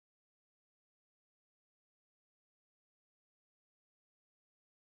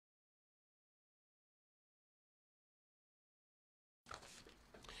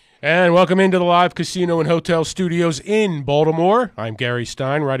And welcome into the live casino and hotel studios in Baltimore. I'm Gary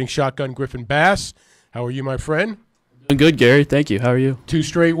Stein, riding shotgun Griffin Bass. How are you, my friend? Doing good, Gary. Thank you. How are you? 2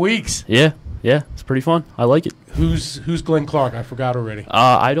 straight weeks. Yeah, it's pretty fun. I like it. Who's Glenn Clark? I forgot already.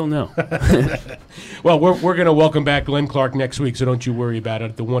 I don't know. Well, we're going to welcome back Glenn Clark next week, so don't you worry about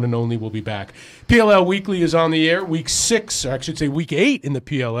it. The one and only will be back. PLL Weekly is on the air. Week 6, or I should say week 8 in the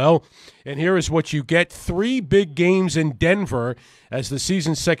PLL. And here is what you get. 3 big games in Denver as the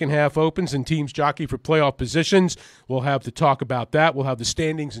season's second half opens and teams jockey for playoff positions. We'll have to talk about that. We'll have the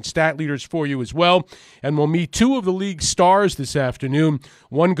standings and stat leaders for you as well. And we'll meet 2 of the league stars this afternoon.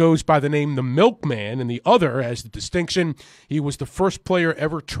 One goes by the name The Milkman, and the other has the distinction. He was the first player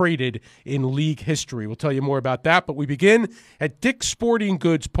ever traded in league history. We'll tell you more about that. But we begin at Dick's Sporting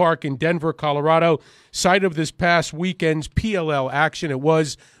Goods Park in Denver, Colorado, site of this past weekend's PLL action. It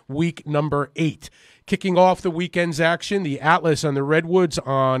was week number 8. Kicking off the weekend's action, the Atlas and the Redwoods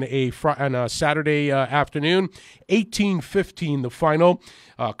on a Saturday afternoon, 18-15 the final.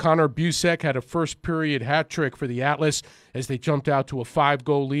 Connor Busek had a first-period hat trick for the Atlas as they jumped out to a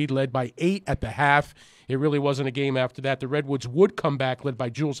 5-goal lead, led by 8 at the half. It really wasn't a game after that. The Redwoods would come back, led by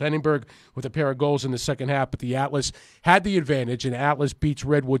Jules Heningburg with a pair of goals in the second half, but the Atlas had the advantage, and Atlas beats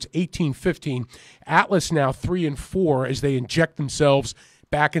Redwoods 18-15. Atlas now 3-4 as they inject themselves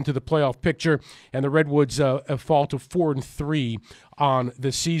back into the playoff picture, and the Redwoods fall to 4-3 on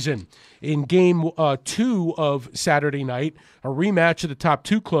the season. In game 2 of Saturday night, a rematch of the top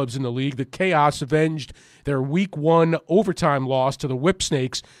 2 clubs in the league, the Chaos avenged their week 1 overtime loss to the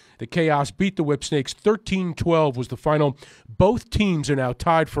Whipsnakes. The Chaos beat the Whipsnakes 13-12 was the final. Both teams are now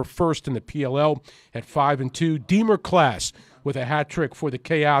tied for first in the PLL at 5-2. Deemer Class with a hat trick for the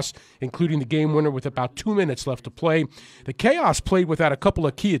Chaos, including the game winner with about 2 minutes left to play. The Chaos played without a couple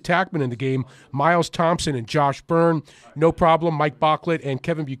of key attackmen in the game, Miles Thompson and Josh Byrne. No problem. Mike Bocklett and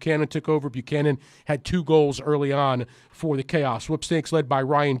Kevin Buchanan took over. Buchanan had 2 goals early on for the Chaos. Whipsnakes led by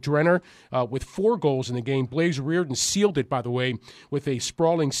Ryan Drenner with 4 goals in the game. Blaze Reardon sealed it, by the way, with a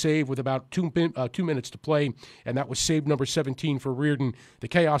sprawling save with about 2 minutes to play, and that was save number 17 for Reardon. The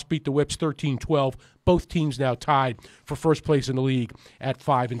Chaos beat the Whips 13-12. Both teams now tied for first place in the league at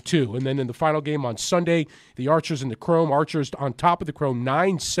 5-2. And then in the final game on Sunday, the Archers and the Chrome. Archers on top of the Chrome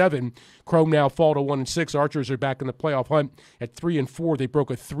 9-7. Chrome now fall to 1-6. Archers are back in the playoff hunt at 3-4. They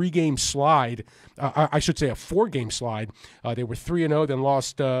broke a 3-game slide. I should say a 4-game slide. They were 3-0, then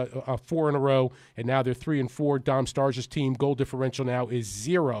lost 4 in a row, and now they're 3-4. Dom Starge's team goal differential now is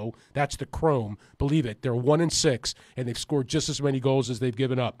 0. That's the Chrome. Believe it, they're 1-6, and they've scored just as many goals as they've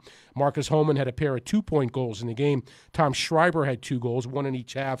given up. Marcus Holman had a pair of 2-point goals in the game. Tom Schreiber had 2 goals, 1 in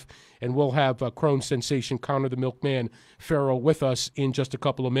each half, and we'll have Chrome sensation Connor the Milkman Farrell with us in just a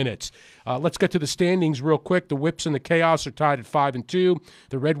couple of minutes. Let's get to the standings real quick. The Whips and the Chaos are tied at 5-2.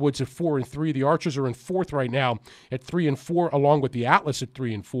 The Redwoods at 4-3. The Archers are in 4th right now at 3-4, along with the Atlas at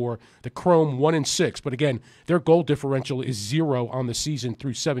 3-4. The Chrome 1-6. But again, their goal differential is 0 on the season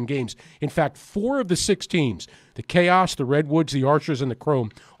through 7 games. In fact, 4 of the 6 teams, the Chaos, the Redwoods, the Archers, and the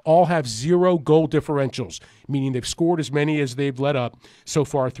Chrome, all have 0 goal differentials, meaning they've scored as many as they've let up so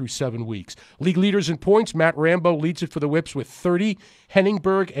far through 7 weeks. League leaders in points, Matt Rambo leads it for the Whips with 30.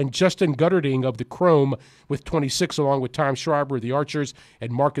 Heningburg and Justin Gutterding of the Chrome with 26, along with Tom Schreiber of the Archers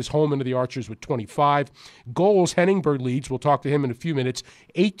and Marcus Holman of the Archers with 25. Goals, Heningburg leads. We'll talk to him in a few minutes.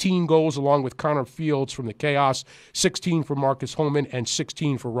 18 goals along with Connor Fields from the Chaos, 16 for Marcus Holman and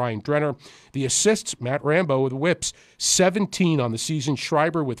 16 for Ryan Drenner. The assists, Matt Rambo of the Whips, 17 on the season.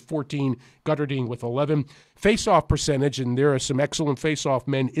 Schreiber with 14, Gutterding with 11. Face-off percentage, and there are some excellent face-off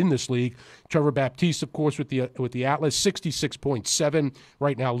men in this league. Trevor Baptiste, of course, with the Atlas, 66.7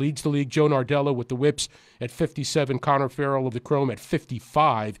 right now leads the league. Joe Nardello with the Whips at 57. Connor Farrell of the Chrome at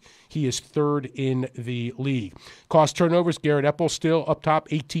 55. He is 3rd in the league. Cost turnovers, Garrett Epple still up top,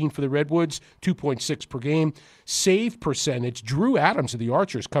 18 for the Redwoods, 2.6 per game. Save percentage, Drew Adams of the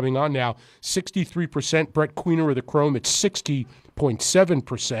Archers coming on now, 63%. Brett Queener of the Chrome at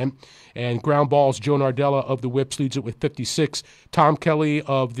 60.7%. And ground balls, Joe Nardella of the Whips leads it with 56. Tom Kelly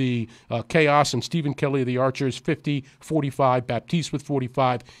of the Chaos and Stephen Kelly of the Archers, 50, 45. Baptiste with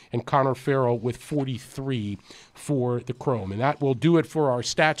 45. And Connor Farrell with 43 for the Chrome. And that will do it for our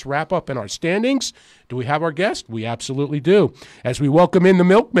stats wrap-up and our standings. Do we have our guest? We absolutely do. As we welcome in the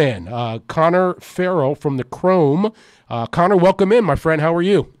Milkman, Connor Farrell from the Chrome. Connor, welcome in, my friend. How are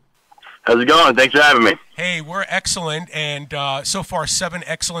you? How's it going? Thanks for having me. Hey, we're excellent, and so far 7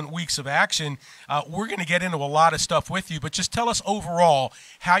 excellent weeks of action. We're going to get into a lot of stuff with you, but just tell us overall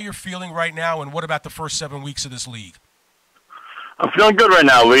how you're feeling right now, and what about the first 7 weeks of this league? I'm feeling good right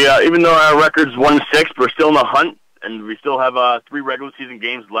now. We, even though our record's 1-6, we're still in the hunt, and we still have 3 regular season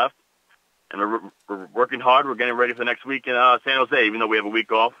games left. And we're working hard. We're getting ready for next week in San Jose, even though we have a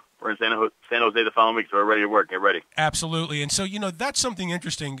week off. We're in San Jose the following week, so we're ready to work. Get ready. Absolutely. And so, that's something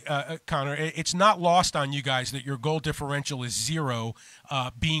interesting, Connor. It's not lost on you guys that your goal differential is 0,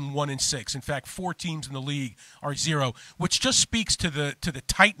 being 1-6. In fact, 4 teams in the league are 0, which just speaks to the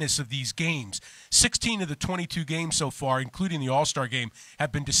tightness of these games. 16 of the 22 games so far, including the All-Star game,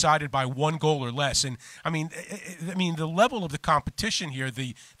 have been decided by 1 goal or less. And I mean, the level of the competition here,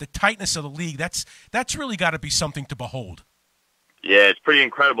 the tightness of the league, that's really got to be something to behold. Yeah, it's pretty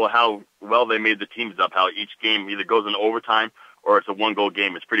incredible how well they made the teams up, how each game either goes in overtime or it's a 1-goal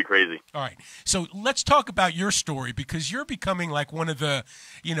game. It's pretty crazy. All right. So let's talk about your story, because you're becoming like one of the,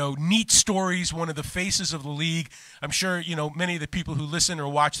 neat stories, one of the faces of the league. I'm sure, many of the people who listen or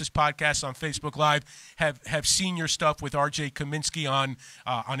watch this podcast on Facebook Live have seen your stuff with RJ Kaminsky on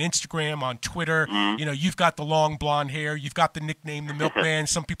Instagram, on Twitter. Mm-hmm. You've got the long blonde hair. You've got the nickname, the Milkman.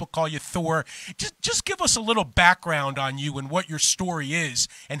 Some people call you Thor. Just give us a little background on you and what your story is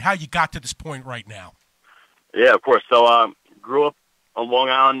and how you got to this point right now. Yeah, of course. So, grew up on Long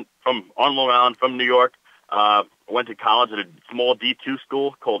Island from New York. Went to college at a small D2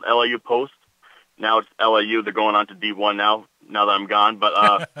 school called LAU Post. Now it's LAU. They're going on to D1 now that I'm gone.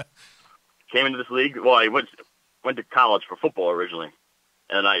 But came into this league. Well, I went to college for football originally,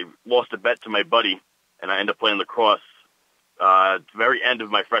 and I lost a bet to my buddy, and I ended up playing lacrosse at the very end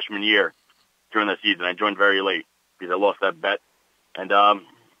of my freshman year during the season. I joined very late because I lost that bet, and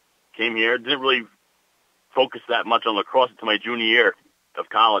came here. Didn't really focus that much on lacrosse until my junior year of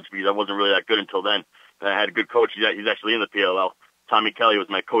college because I wasn't really that good until then. And I had a good coach. He's actually in the PLL. Tommy Kelly was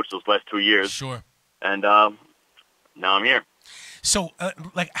my coach those last 2 years. Sure. And now I'm here. So,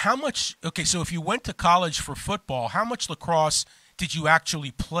 how much – okay, so if you went to college for football, how much lacrosse did you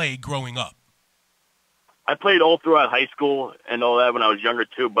actually play growing up? I played all throughout high school and all that when I was younger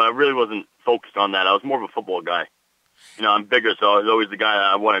too, but I really wasn't focused on that. I was more of a football guy. I'm bigger, so I was always the guy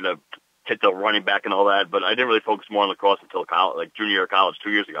I wanted to hit the running back and all that, but I didn't really focus more on lacrosse until college, like junior year of college 2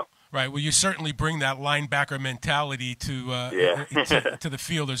 years ago. Right. Well, you certainly bring that linebacker mentality to the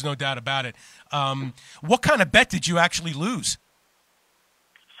field. There's no doubt about it. What kind of bet did you actually lose?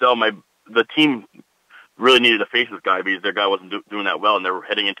 So the team really needed a faceless guy because their guy wasn't doing that well, and they were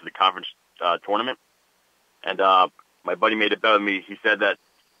heading into the conference tournament. And my buddy made a bet with me. He said that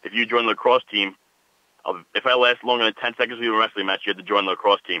if you join the lacrosse team, if I last longer than 10 seconds with a wrestling match, you had to join the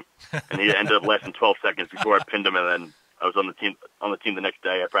lacrosse team. And he ended up lasting 12 seconds before I pinned him, and then I was on the team the next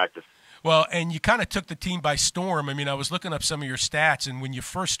day. I practiced. Well, and you kind of took the team by storm. I mean, I was looking up some of your stats, and when you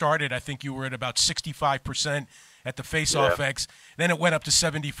first started, I think you were at about 65% at the face-off X. Then it went up to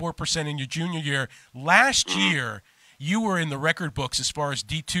 74% in your junior year. Last year, you were in the record books as far as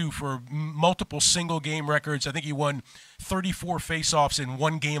D2 for multiple single-game records. I think you won 34 face-offs in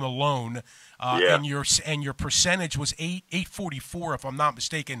one game alone, and your percentage was 844, if I'm not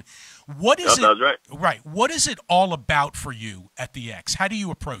mistaken. What is it? That was right. Right. What is it all about for you at the X? How do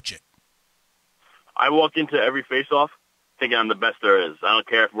you approach it? I walk into every face-off thinking I'm the best there is. I don't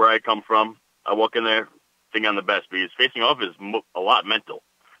care where I come from. I walk in there thinking I'm the best because facing off is a lot mental.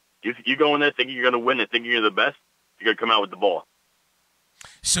 You go in there thinking you're going to win and thinking you're the best, you're going to come out with the ball.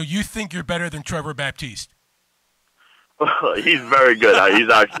 So you think you're better than Trevor Baptiste? He's very good. He's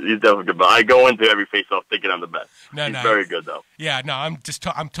definitely good. But I go into every face-off thinking I'm the best. He's very good, though. Yeah, no, I'm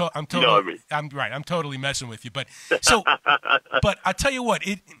totally. You know what I mean? I'm right. I'm totally messing with you. But but I tell you what,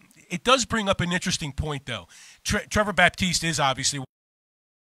 it does bring up an interesting point, though. Trevor Baptiste is obviously.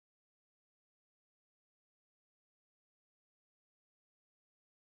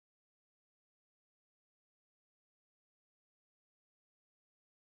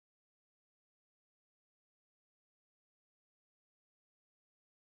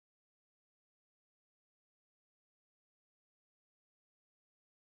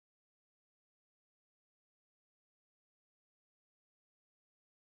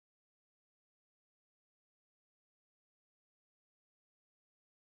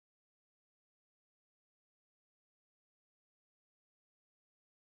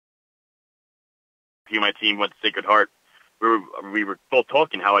 My team went to Sacred Heart. We were both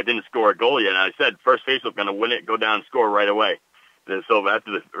talking how I didn't score a goal yet, and I said first face-off going to win it, go down and score right away. And so right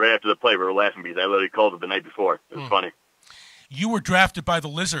after the play, we were laughing because I literally called it the night before. It was funny. You were drafted by the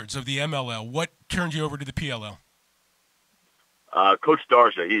Lizards of the MLL. What turned you over to the PLL? Coach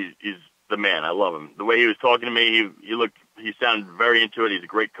Darsha, he's the man. I love him. The way he was talking to me, he sounded very into it. He's a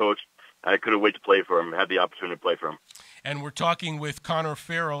great coach. I couldn't wait to play for him. I had the opportunity to play for him. and we're talking with Connor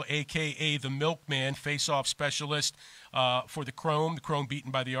Farrell, a.k.a. the Milkman, face-off specialist for the Chrome. The Chrome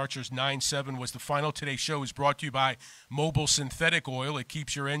beaten by the Archers 9-7 was the final. Today's show is brought to you by Mobile Synthetic Oil. It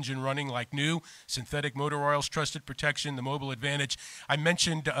keeps your engine running like new. Synthetic motor oils, trusted protection, the mobile advantage. I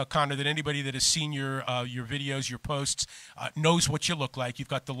mentioned, Connor, that anybody that has seen your videos, your posts, knows what you look like. You've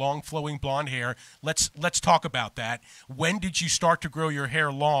got the long flowing blonde hair. Let's talk about that. When did you start to grow your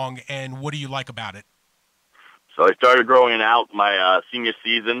hair long, and what do you like about it? So I started growing it out my senior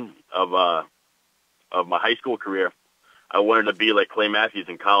season of my high school career. I wanted to be like Clay Matthews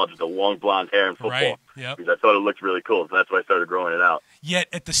in college with the long blonde hair in football. Right, yep. Because I thought it looked really cool, so that's why I started growing it out. Yet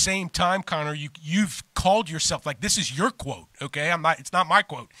at the same time, Connor, you've called yourself, like, this is your quote, okay? It's not my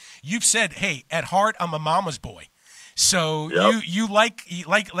quote. You've said, hey, at heart, I'm a mama's boy. So yep. you like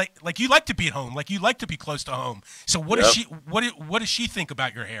to be at home, like you like to be close to home. So what does she think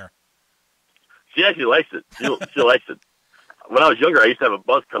about your hair? She actually likes it. She likes it. When I was younger, I used to have a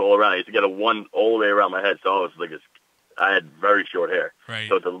buzz cut all around. I used to get a one all the way around my head, so I was like, I had very short hair. Right.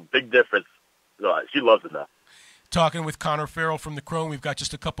 So it's a big difference. So she loves it now. Talking with Connor Farrell from the Chrome. We've got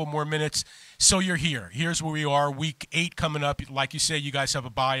just a couple more minutes. So you're here. Here's where we are. Week 8 coming up. Like you say, you guys have a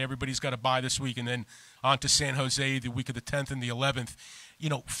bye. Everybody's got a bye this week, and then on to San Jose the week of the 10th and the 11th. You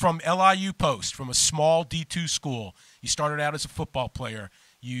know, from LIU Post, from a small D2 school, you started out as a football player.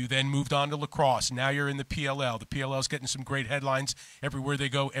 You then moved on to lacrosse. Now you're in the PLL. The PLL's getting some great headlines everywhere they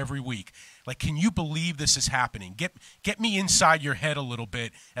go every week. Like, can you believe this is happening? Get me inside your head a little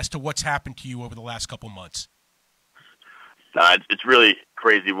bit as to what's happened to you over the last couple months. It's really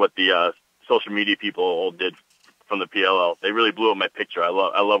crazy what the social media people all did from the PLL. They really blew up my picture. I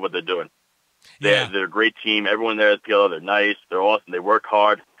love what they're doing. They're a great team. Everyone there at PLL, they're nice. They're awesome. They work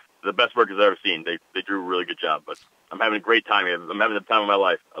hard. They're the best workers I've ever seen. They do a really good job. But I'm having a great time here. I'm having the time of my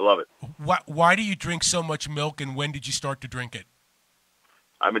life. I love it. Why do you drink so much milk, and when did you start to drink it?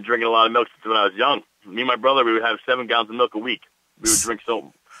 I've been drinking a lot of milk since when I was young. Me and my brother, we would have 7 gallons of milk a week. We would drink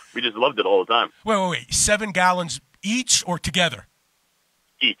we just loved it all the time. Wait. 7 gallons each or together?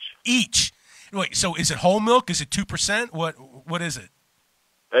 Each. Wait, so is it whole milk? Is it 2%? What is it?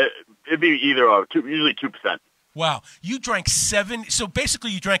 It'd be either or, usually 2%. Wow. You drank 7, so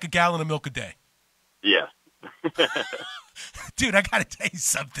basically you drank a gallon of milk a day. Yeah. Dude, I got to tell you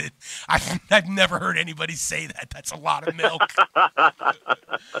something. I've never heard anybody say that. That's a lot of milk.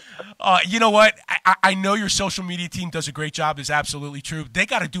 You know what? I know your social media team does a great job. It's absolutely true. They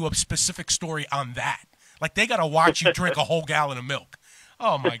got to do a specific story on that. Like, they got to watch you drink a whole gallon of milk.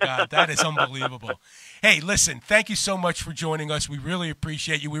 Oh, my God. That is unbelievable. Hey, listen, thank you so much for joining us. We really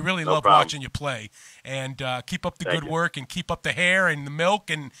appreciate you. We really love watching you play. And keep up the good work, and keep up the hair and the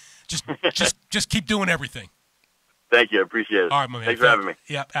milk, and just keep doing everything. Thank you. I appreciate it. All right, my man. Thanks for having me.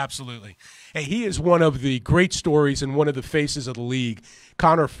 Yeah, absolutely. Hey, he is one of the great stories and one of the faces of the league,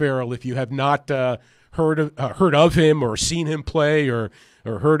 Connor Farrell. If you have not heard of him or seen him play or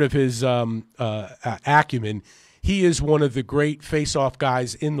heard of his acumen, he is one of the great face-off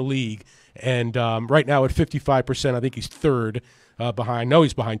guys in the league. And right now at 55%, I think he's third behind. I know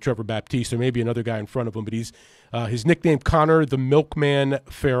he's behind Trevor Baptiste. There may be another guy in front of him, but he's his nickname Connor the Milkman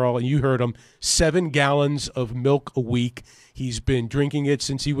Farrell, and you heard him, 7 gallons of milk a week. He's been drinking it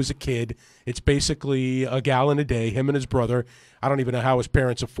since he was a kid. It's basically a gallon a day, him and his brother. I don't even know how his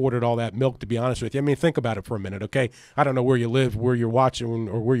parents afforded all that milk, to be honest with you. I mean, think about it for a minute, okay? I don't know where you live, where you're watching,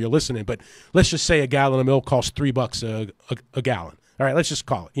 or where you're listening, but let's just say a gallon of milk costs $3 a gallon. All right, let's just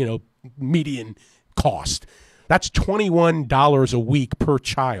call it, median cost. That's $21 a week per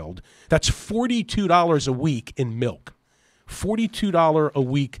child. That's $42 a week in milk. $42 a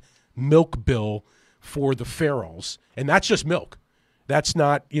week milk bill for the Farrells. And that's just milk. That's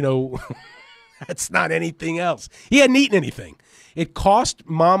not, that's not anything else. He hadn't eaten anything. It cost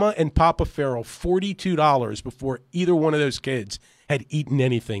Mama and Papa Farrell $42 before either one of those kids had eaten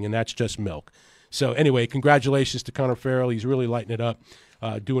anything, and that's just milk. So anyway, congratulations to Connor Farrell. He's really lighting it up,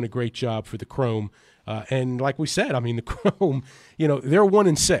 doing a great job for the Chrome. And like we said, I mean, the Chrome, they're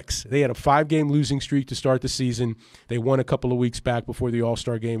 1-6. They had a 5-game losing streak to start the season. They won a couple of weeks back before the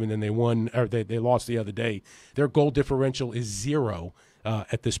All-Star game, and then they lost the other day. Their goal differential is 0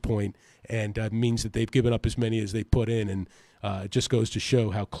 at this point, and means that they've given up as many as they put in, and it just goes to show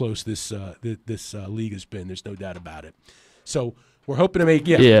how close this league has been. There's no doubt about it. So we're hoping to make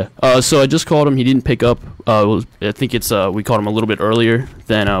so I just called him. He didn't pick up. I think it's we called him a little bit earlier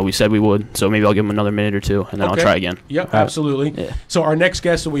than we said we would. So maybe I'll give him another minute or two, and then I'll try again. Yeah, absolutely. Yeah. So our next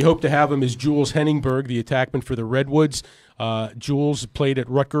guest, and we hope to have him, is Jules Heningburg, the attackman for the Redwoods. Jules played at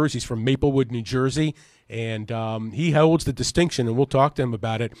Rutgers. He's from Maplewood, New Jersey, And he holds the distinction, and we'll talk to him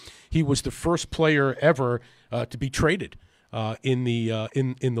about it. He was the first player ever to be traded in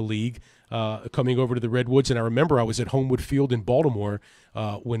the league, coming over to the Redwoods. And I remember I was at Homewood Field in Baltimore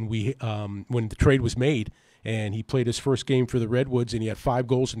when the trade was made, and he played his first game for the Redwoods, and he had 5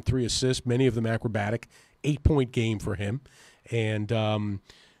 goals and 3 assists, many of them acrobatic, 8-point game for him, and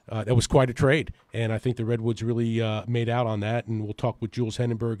that was quite a trade. And I think the Redwoods really made out on that, and we'll talk with Jules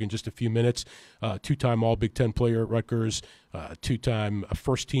Heningburg in just a few minutes. 2-time All-Big Ten player at Rutgers, 2-time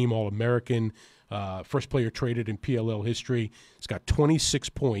first-team All-American, first player traded in PLL history. He's got 26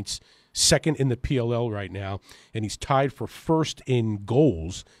 points, second in the PLL right now, and he's tied for first in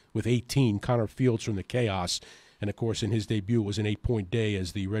goals with 18, Connor Fields from the Chaos. And, of course, in his debut, it was an 8-point day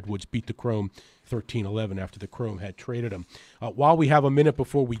as the Redwoods beat the Chrome 13-11 after the Chrome had traded him. While we have a minute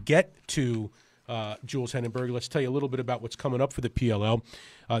before we get to Jules Heningburg, let's tell you a little bit about what's coming up for the PLL.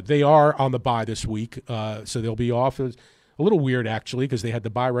 They are on the bye this week, so they'll be off. A little weird, actually, because they had the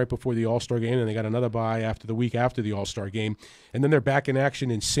bye right before the All-Star game, and they got another bye after the week after the All-Star game. And then they're back in action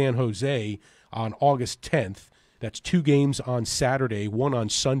in San Jose on August 10th. That's 2 games on Saturday, 1 on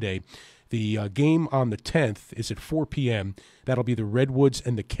Sunday. The game on the 10th is at 4 p.m. That'll be the Redwoods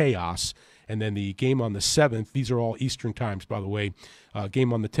and the Chaos. And then the game on the 7th, these are all Eastern times, by the way.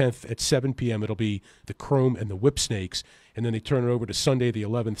 Game on the 10th at 7 p.m., it'll be the Chrome and the Whipsnakes. And then they turn it over to Sunday the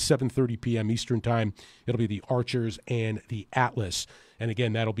 11th, 7:30 p.m. Eastern time. It'll be the Archers and the Atlas. And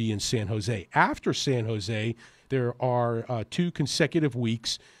again, that'll be in San Jose. After San Jose, there are 2 consecutive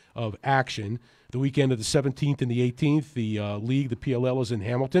weeks of action. The weekend of the 17th and the 18th, the league, the PLL, is in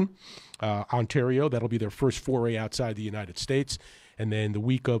Hamilton, Ontario. That'll be their first foray outside the United States. And then the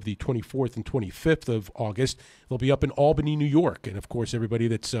week of the 24th and 25th of August, they'll be up in Albany, New York. And, of course, everybody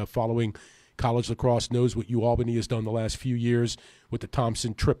that's following college lacrosse knows what UAlbany has done the last few years with the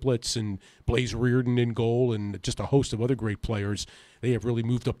Thompson triplets and Blaze Reardon in goal and just a host of other great players. They have really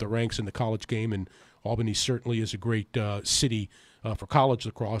moved up the ranks in the college game, and Albany certainly is a great city for college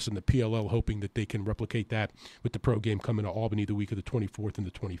lacrosse, and the PLL hoping that they can replicate that with the pro game coming to Albany the week of the 24th and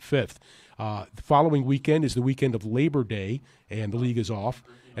the 25th. The following weekend is the weekend of Labor Day, and the league is off.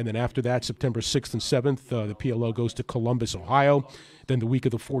 And then after that, September 6th and 7th, the PLL goes to Columbus, Ohio. Then the week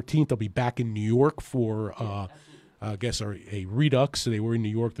of the 14th, they'll be back in New York for I guess, a redux. So they were in New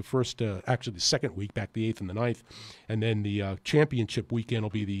York the first, actually the second week, back the 8th and the 9th. And then the championship weekend will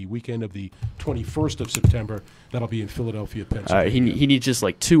be the weekend of the 21st of September. That'll be in Philadelphia, Pennsylvania. All right, he needs just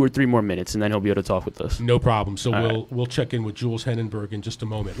like 2 or 3 more minutes, and then he'll be able to talk with us. No problem. So we'll check in with Jules Heningburg in just a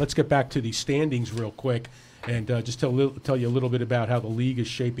moment. Let's get back to the standings real quick and just tell you a little bit about how the league is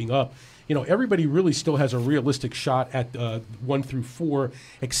shaping up. You know, everybody really still has a realistic shot at 1 through 4,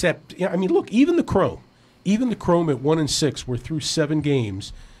 except, I mean, look, even the Chrome. Even the Chrome at 1 and 6, we're through 7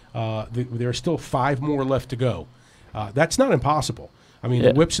 games. There are still 5 more left to go. That's not impossible. I mean,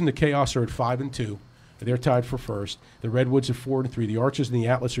 the Whips and the Chaos are at 5 and 2. They're tied for first. The Redwoods are 4 and 3. The Archers and the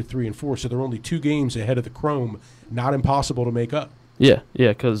Atlas are 3 and 4. So they're only 2 games ahead of the Chrome. Not impossible to make up. Yeah,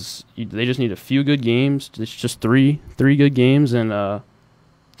 because they just need a few good games. It's just three good games, and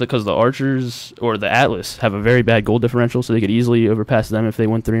because the Archers or the Atlas have a very bad goal differential, so they could easily overpass them if they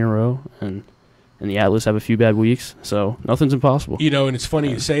win 3 in a row, and the Atlas have a few bad weeks, so nothing's impossible. You know, and it's funny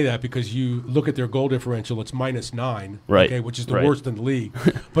you say that because you look at their goal differential, it's -9, right? Okay, which is the worst in the league,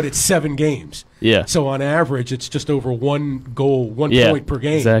 but it's 7 games. Yeah. So on average, it's just over 1 goal, 1 point per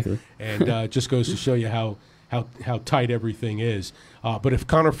game. Exactly. And just goes to show you how tight everything is. But if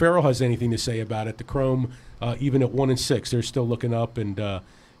Connor Farrell has anything to say about it, the Chrome, even at 1 and 6, they're still looking up, and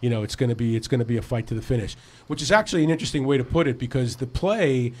you know, it's going to be a fight to the finish, which is actually an interesting way to put it because the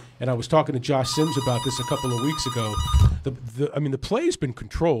play, and I was talking to Josh Sims about this a couple of weeks ago. The play has been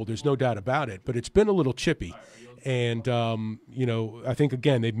controlled. There's no doubt about it, but it's been a little chippy, and you know, I think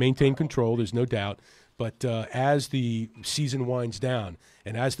again they've maintained control. There's no doubt, but as the season winds down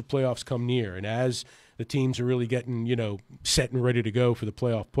and as the playoffs come near, and as the teams are really getting, you know, set and ready to go for the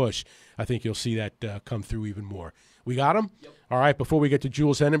playoff push, I think you'll see that come through even more. We got them? Yep. All right, before we get to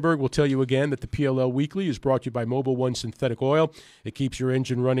Jules Heningburg, we'll tell you again that the PLL Weekly is brought to you by Mobil 1 Synthetic Oil. It keeps your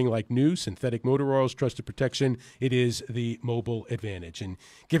engine running like new. Synthetic motor oils, trusted protection. It is the Mobil advantage. And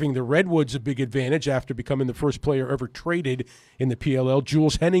giving the Redwoods a big advantage after becoming the first player ever traded in the PLL,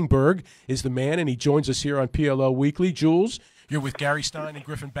 Jules Heningburg is the man, and he joins us here on PLL Weekly. Jules, you're with Gary Stein and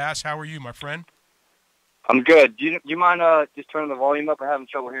Griffin Bass. How are you, my friend? I'm good. Do you mind just turning the volume up? I'm having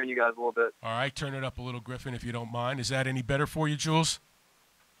trouble hearing you guys a little bit. All right, turn it up a little, Griffin, if you don't mind. Is that any better for you, Jules?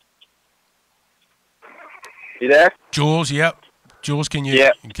 You there? Jules, yep. Jules, can you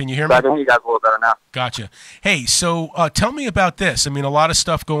Yeah. can you hear So me? I can hear you guys a little better now. Gotcha. Hey, so tell me about this. I mean, a lot of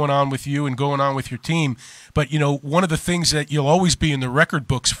stuff going on with you and going on with your team, but, one of the things that you'll always be in the record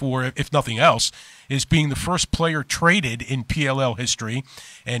books for, if nothing else, is being the first player traded in PLL history,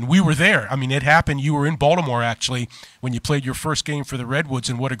 and we were there. I mean, it happened. You were in Baltimore, actually, when you played your first game for the Redwoods,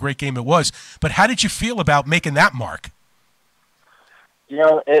 and what a great game it was. But how did you feel about making that mark?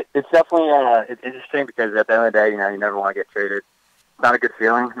 It's definitely it's interesting because at the end of the day, you never want to get traded. It's not a good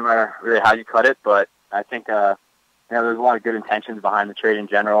feeling, no matter really how you cut it. But I think there's a lot of good intentions behind the trade in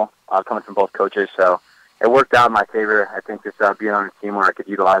general, coming from both coaches. So it worked out in my favor. I think just being on a team where I could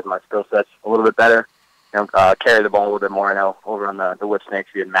utilize my skill sets a little bit better, carry the ball a little bit more. I know over on the Whip Snakes,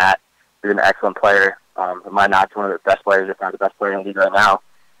 we had Matt, who's an excellent player. My Matt's one of the best players, if not the best player in the league right now.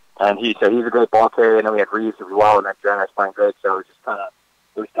 And he's a great ball carrier. And then we had Reeves as well, and that Jenner's playing great. So it was just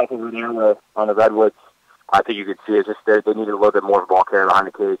it was tough over there on the Redwoods. I think you could see it just they needed a little bit more of a ball carrier behind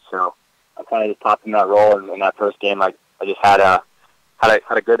the cage. So I kind of just popped in that role, and in that first game, I just had a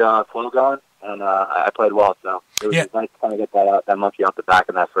good flow going, and I played well. So it was nice to kind of get that monkey off the back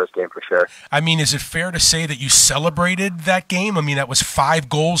in that first game for sure. I mean, is it fair to say that you celebrated that game? I mean, that was 5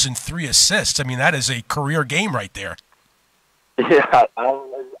 goals and 3 assists. I mean, that is a career game right there. Yeah,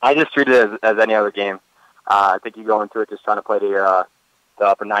 I just treat it as any other game. I think you go into it just trying to play the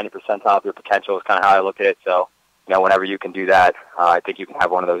upper 90 percentile of your potential is kind of how I look at it. So, whenever you can do that, I think you can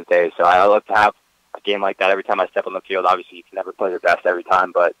have one of those days. So I love to have a game like that every time I step on the field. Obviously, you can never play your best every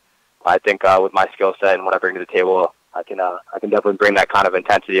time, but I think with my skill set and what I bring to the table, I can definitely bring that kind of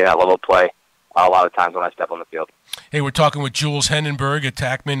intensity and that level of play a lot of times when I step on the field. Hey, we're talking with Jules Heningburg,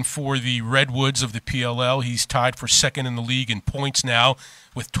 attackman for the Redwoods of the PLL. He's tied for second in the league in points now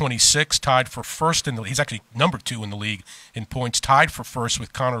with 26, tied for first in the league. He's actually number 2 in the league in points, tied for first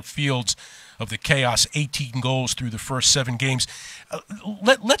with Connor Fields of the Chaos, 18 goals through the first 7 games.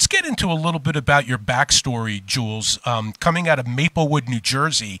 Let's get into a little bit about your backstory, Jules. Coming out of Maplewood, New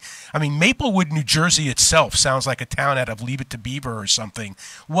Jersey. I mean, Maplewood, New Jersey itself sounds like a town out of Leave It to Beaver or something.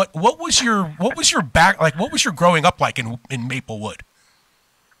 What was your growing up like in Maplewood?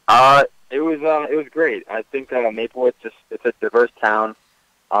 It was great. I think Maplewood it's a diverse town.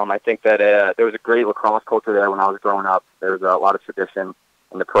 I think that there was a great lacrosse culture there when I was growing up. There was a lot of tradition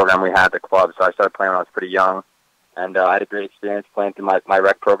in the program we had at the club, so I started playing when I was pretty young, and I had a great experience playing through my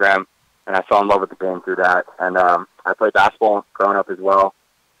rec program, and I fell in love with the game through that. And I played basketball growing up as well,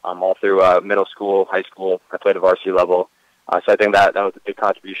 all through middle school, high school. I played at varsity level, so I think that was a big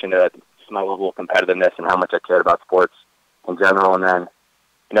contribution to just my level of competitiveness and how much I cared about sports in general. And then,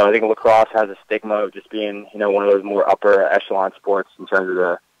 I think lacrosse has a stigma of just being, one of those more upper echelon sports in terms of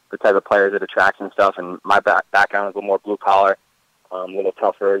the type of players it attracts and stuff. And my background is a little more blue collar, a little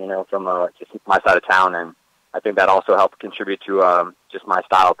tougher, from just my side of town. And I think that also helped contribute to just my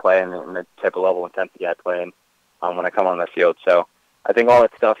style of play and the type of level of intensity I play in when I come on the field. So I think all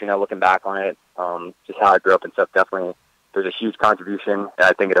that stuff, looking back on it, just how I grew up and stuff, definitely there's a huge contribution. And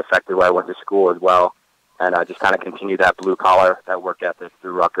I think it affected where I went to school as well. And I just kind of continued that blue collar, that work ethic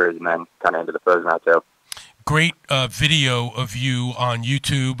through Rutgers, and then kind of into the pros now too. Great video of you on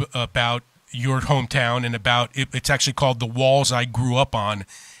YouTube about your hometown and about it's actually called The Walls I Grew Up On,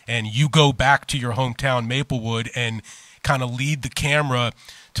 and you go back to your hometown Maplewood and kind of lead the camera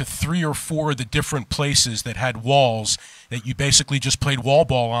to 3 or 4 of the different places that had walls that you basically just played wall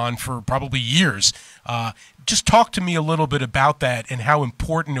ball on for probably years. Just talk to me a little bit about that and how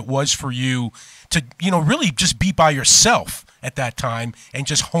important it was for you to, really just be by yourself at that time and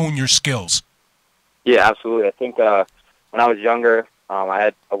just hone your skills. Yeah, absolutely. I think when I was younger, I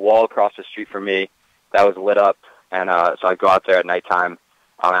had a wall across the street from me that was lit up, and so I'd go out there at nighttime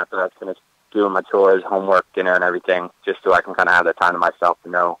after I finished doing my chores, homework, dinner, and everything, just so I can kind of have that time to myself to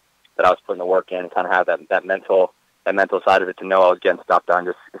know that I was putting the work in, and kind of have that mental side of it to know I was getting stuff done,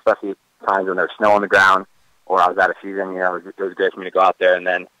 just especially times when there was snow on the ground or I was out of season. It was great for me to go out there. And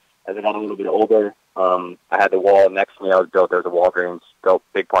then as I got a little bit older, I had the wall next to me. There was a Walgreens built,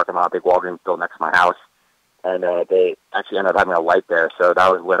 big parking lot, big Walgreens built next to my house. And they actually ended up having a light there, so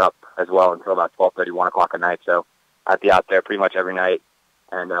that was lit up as well until about 12:30, 1 o'clock at night. So I'd be out there pretty much every night,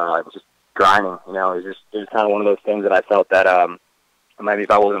 and just grinding. It was kind of one of those things that I felt that maybe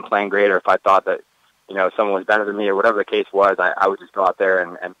if I wasn't playing great or if I thought that someone was better than me or whatever the case was, I would just go out there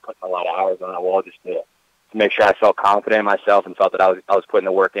and put in a lot of hours on that wall just to make sure I felt confident in myself and felt that I was putting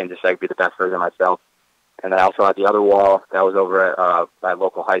the work in just so I could be the best version of myself. And then I also had the other wall that was over at my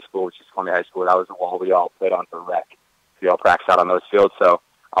local high school, which is Columbia High School. That was the wall we all played on for rec. We all practiced out on those fields, so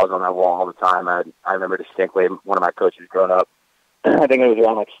I was on that wall all the time. I remember distinctly one of my coaches growing up, I think it was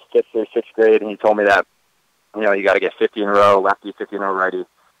around like 5th or 6th grade, and he told me that you got to get 50 in a row, lefty, 50 in a row, righty,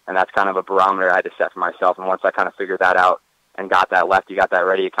 and that's kind of a barometer I had to set for myself. And once I kind of figured that out and got that lefty, got that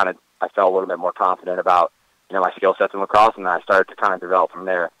righty, I felt a little bit more confident about my skill sets in lacrosse, and then I started to kind of develop from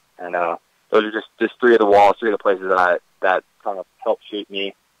there. And those are just three of the walls, three of the places that kind of helped shape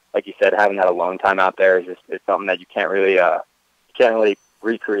me. Like you said, having that alone time out there is it's something that you can't really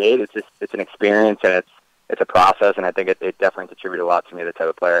recreate. It's an experience, and it's a process, and I think it definitely contributed a lot to me, the type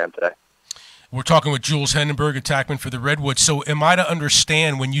of player I am today. We're talking with Jules Heningburg, attackman for the Redwoods. So am I to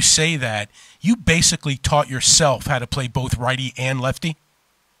understand when you say that, you basically taught yourself how to play both righty and lefty?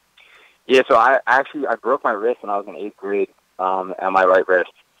 Yeah, so I broke my wrist when I was in 8th grade on my right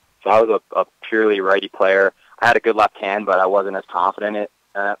wrist. So I was a purely righty player. I had a good left hand, but I wasn't as confident in it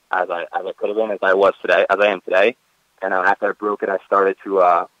as I could have been, as I am today. And after I broke it, I started to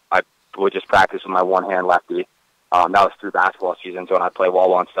I would just practice with my one-hand lefty. That was through basketball season, so when I play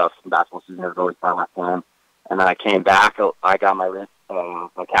wall and stuff, in basketball season, it was always my left hand. And then I came back, I got my wrist,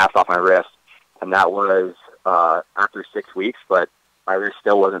 my cast off my wrist, and that was after 6 weeks, but my wrist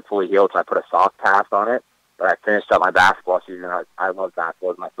still wasn't fully healed, so I put a soft cast on it. But I finished up my basketball season. I love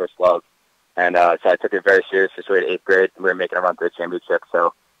basketball. It was my first love. And so I took it very seriously. So in 8th grade, we were making a run to the championship.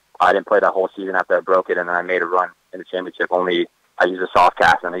 So I didn't play that whole season after I broke it, and then I made a run in the championship. Only I used a soft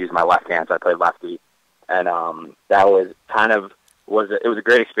cast, and I used my left hand, so I played lefty. And that was it was a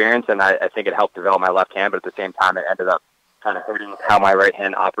great experience, and I think it helped develop my left hand, but at the same time, it ended up kind of hurting how my right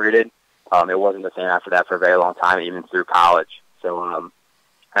hand operated. It wasn't the same after that for a very long time, even through college. So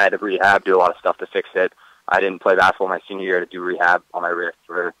I had to rehab, do a lot of stuff to fix it. I didn't play basketball my senior year to do rehab on my wrist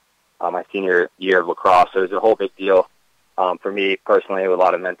for my senior year of lacrosse. So it was a whole big deal for me personally, with a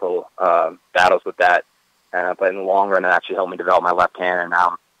lot of mental battles with that. But in the long run, it actually helped me develop my left hand, and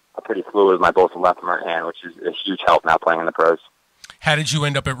now I'm pretty fluid with my both left and right hand, which is a huge help now playing in the pros. How did you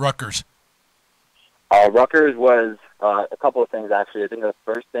end up at Rutgers? Rutgers was a couple of things, actually. I think the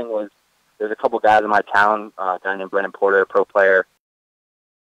first thing was there's a couple guys in my town, a guy named Brendan Porter, a pro player,